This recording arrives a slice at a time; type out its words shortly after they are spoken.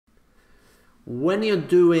When you're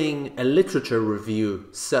doing a literature review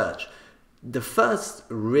search, the first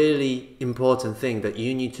really important thing that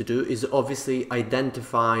you need to do is obviously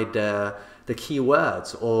identify the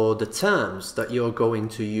keywords or the terms that you're going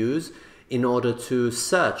to use in order to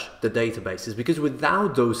search the databases, because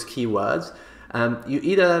without those keywords, you're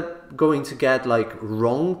either going to get like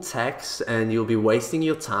wrong text and you'll be wasting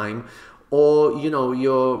your time, or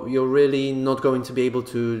you're really not going to be able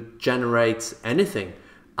to generate anything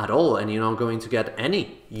at all, and you're not going to get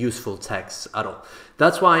any useful text at all.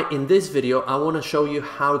 That's why in this video I want to show you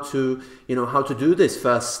how to do this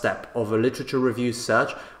first step of a literature review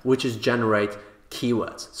search, which is generate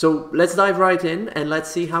keywords. So let's dive right in and let's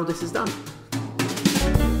see how this is done.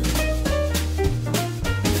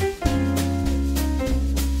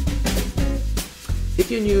 If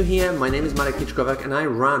you're new here, my name is Marek Kiczkowiak and I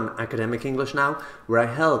run Academic English Now, where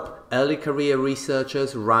I help early career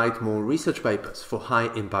researchers write more research papers for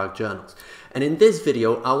high impact journals. And in this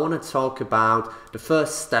video, I want to talk about the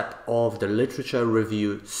first step of the literature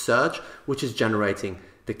review search, which is generating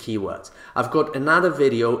the keywords. I've got another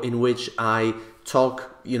video in which I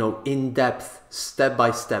talk, in depth, step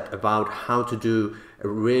by step, about how to do a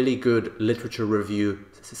really good literature review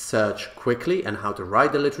search quickly and how to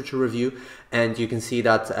write the literature review. And you can see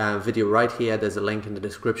that video right here. There's a link in the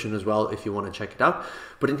description as well if you want to check it out.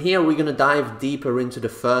 But in here, we're going to dive deeper into the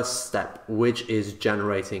first step, which is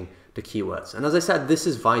generating the keywords. And as I said, this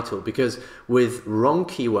is vital because with wrong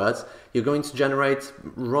keywords, you're going to generate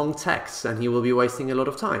wrong text and you will be wasting a lot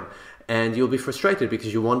of time. And you'll be frustrated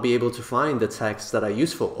because you won't be able to find the texts that are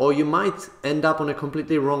useful, or you might end up on a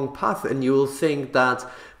completely wrong path and you will think that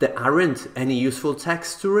there aren't any useful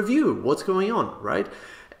texts to review. What's going on, right?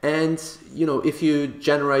 And if you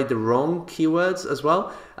generate the wrong keywords as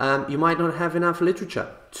well, you might not have enough literature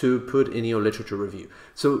to put in your literature review.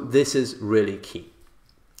 So this is really key.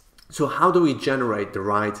 So how do we generate the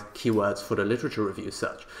right keywords for the literature review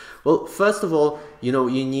search? Well, first of all, you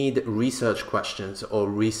need research questions or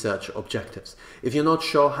research objectives. If you're not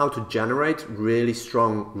sure how to generate really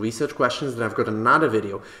strong research questions, then I've got another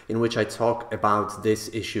video in which I talk about this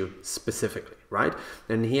issue specifically, right?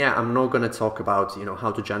 And here I'm not going to talk about,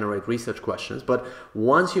 how to generate research questions, but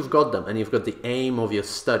once you've got them and you've got the aim of your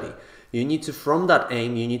study, you need to, from that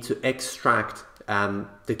aim, you need to extract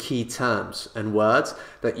the key terms and words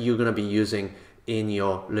that you're going to be using in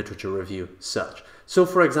your literature review search. So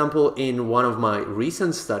for example, in one of my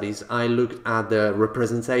recent studies, I looked at the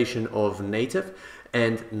representation of native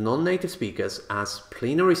and non-native speakers as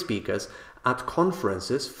plenary speakers at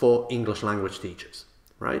conferences for English language teachers,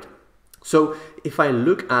 right? So if I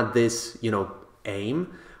look at this,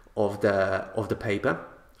 aim of the paper,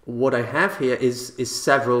 what I have here is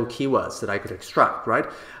several keywords that I could extract, right?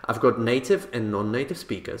 I've got native and non-native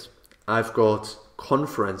speakers. I've got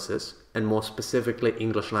conferences, and more specifically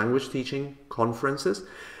English language teaching conferences.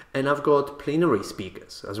 And I've got plenary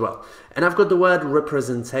speakers as well. And I've got the word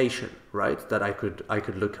representation, right, that I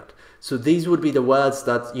could look at. So these would be the words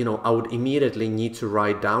that, I would immediately need to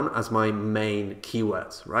write down as my main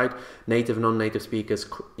keywords, right? Native, non-native speakers,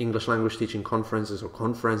 English language teaching conferences or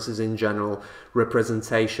conferences in general,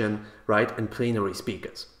 representation, right, and plenary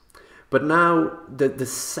speakers. But now the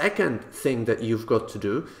second thing that you've got to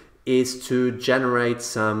do is to generate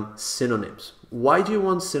some synonyms. Why do you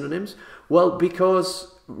want synonyms? Well,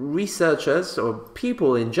 because researchers or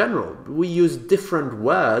people in general, we use different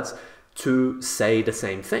words to say the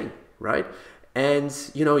same thing, right? And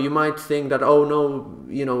you might think that, oh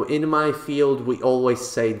no, in my field we always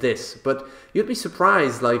say this, but you'd be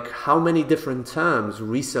surprised like how many different terms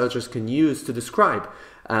researchers can use to describe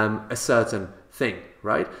a certain thing,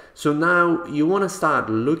 right? So now you want to start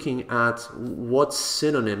looking at what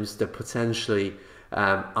synonyms there potentially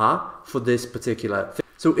are for this particular thing.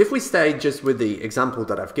 So if we stay just with the example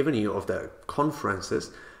that I've given you of the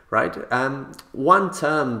conferences, right? One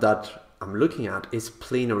term that I'm looking at is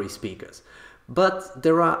plenary speakers. But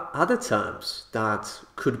there are other terms that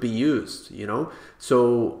could be used,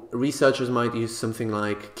 So researchers might use something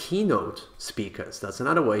like keynote speakers. That's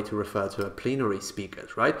another way to refer to a plenary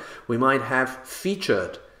speakers, right? We might have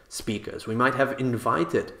featured speakers. We might have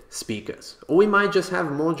invited speakers. Or we might just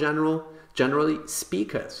have more generally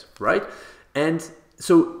speakers, right? And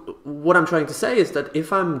so what I'm trying to say is that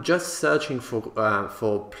if I'm just searching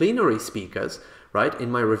for plenary speakers, right, in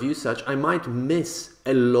my review search, I might miss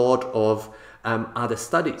a lot of other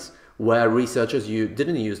studies where researchers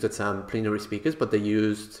didn't use the term plenary speakers, but they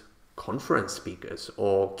used conference speakers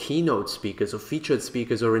or keynote speakers or featured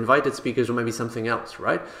speakers or invited speakers or maybe something else,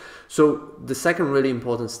 right? So the second really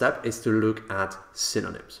important step is to look at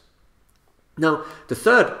synonyms. Now, the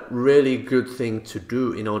third really good thing to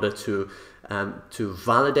do in order to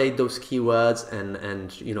validate those keywords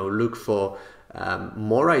and look for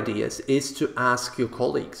more ideas is to ask your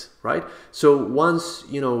colleagues, right? So once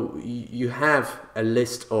you have a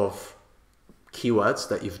list of keywords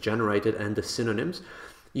that you've generated and the synonyms,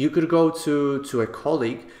 you could go to a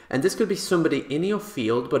colleague, and this could be somebody in your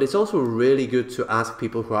field, but it's also really good to ask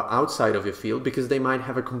people who are outside of your field because they might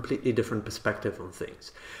have a completely different perspective on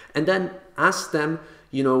things. And then ask them,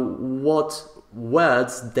 what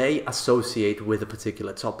words they associate with a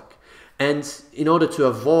particular topic. And in order to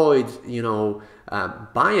avoid,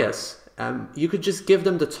 bias, you could just give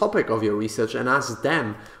them the topic of your research and ask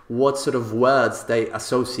them what sort of words they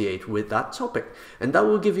associate with that topic. And that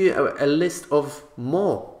will give you a list of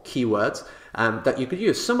more keywords that you could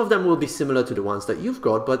use. Some of them will be similar to the ones that you've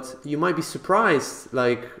got, but you might be surprised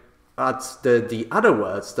at the other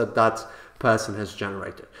words that person has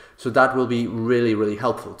generated. So that will be really, really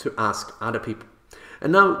helpful to ask other people.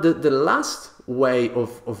 And now the last way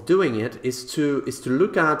of doing it is to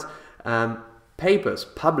look at papers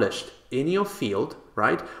published in your field,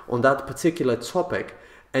 right, on that particular topic,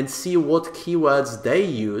 and see what keywords they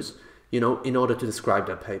use, in order to describe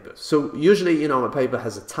their papers. So usually, a paper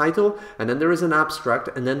has a title, and then there is an abstract,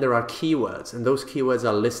 and then there are keywords, and those keywords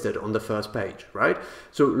are listed on the first page, right?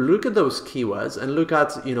 So look at those keywords and look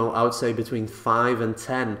at, I would say between 5 and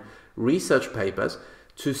 10 research papers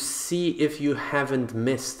to see if you haven't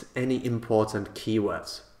missed any important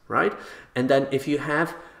keywords, right? And then if you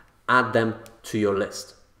have, add them to your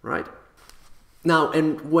list, right? Now,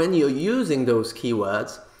 and when you're using those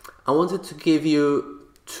keywords, I wanted to give you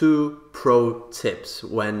 2 pro tips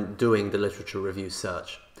when doing the literature review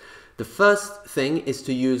search. The first thing is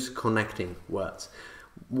to use connecting words.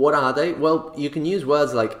 What are they? Well, you can use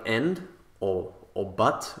words like and or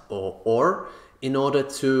but or in order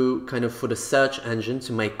to for the search engine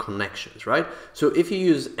to make connections, right? So if you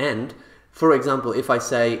use and, for example, if I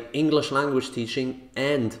say English language teaching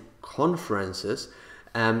and conferences,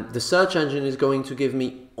 the search engine is going to give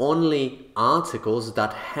me only articles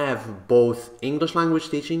that have both English language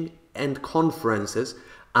teaching and conferences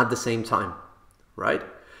at the same time, right?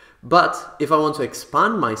 But if I want to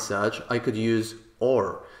expand my search, I could use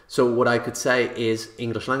or. So what I could say is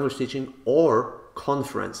English language teaching or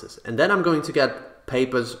conferences. And then I'm going to get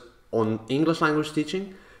papers on English language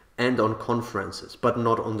teaching and on conferences, but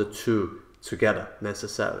not on the 2 together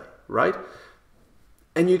necessarily, right?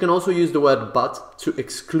 And you can also use the word but to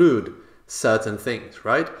exclude certain things,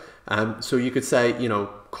 right? So you could say,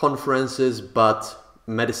 conferences but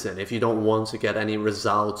medicine, if you don't want to get any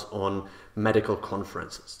results on medical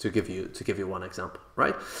conferences, to give you one example,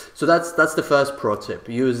 right? So that's the first pro tip.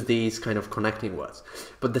 Use these kind of connecting words.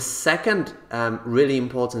 But the second really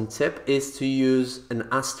important tip is to use an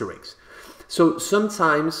asterisk. So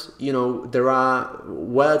sometimes, there are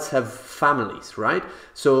words have families, right?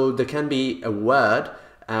 So there can be a word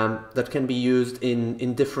that can be used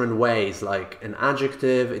in different ways, like an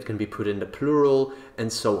adjective, it can be put in the plural,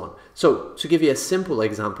 and so on. So to give you a simple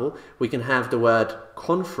example, we can have the word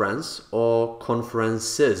conference or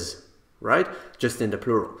conferences, right? Just in the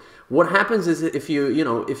plural. What happens is if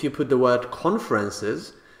you put the word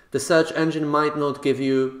conferences, the search engine might not give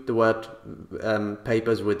you the word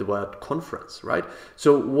papers with the word conference, right?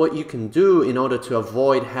 So what you can do in order to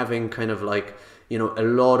avoid having a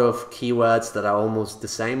lot of keywords that are almost the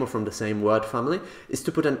same or from the same word family is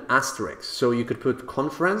to put an asterisk. So you could put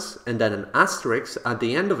conference and then an asterisk at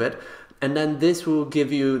the end of it. And then this will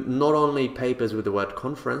give you not only papers with the word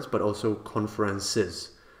conference, but also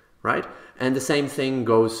conferences, right? And the same thing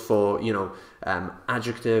goes for,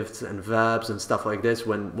 adjectives and verbs and stuff like this.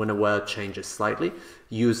 When a word changes slightly,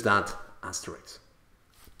 use that asterisk.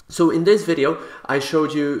 So in this video, I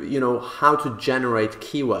showed you, how to generate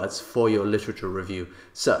keywords for your literature review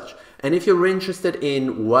search. And if you're interested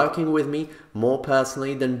in working with me more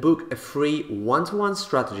personally, then book a free one-to-one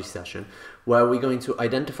strategy session where we're going to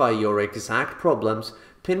identify your exact problems,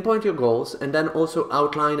 pinpoint your goals, and then also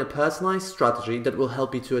outline a personalized strategy that will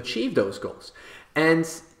help you to achieve those goals. And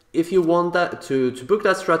if you want that to book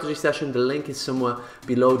that strategy session, the link is somewhere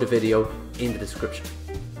below the video in the description.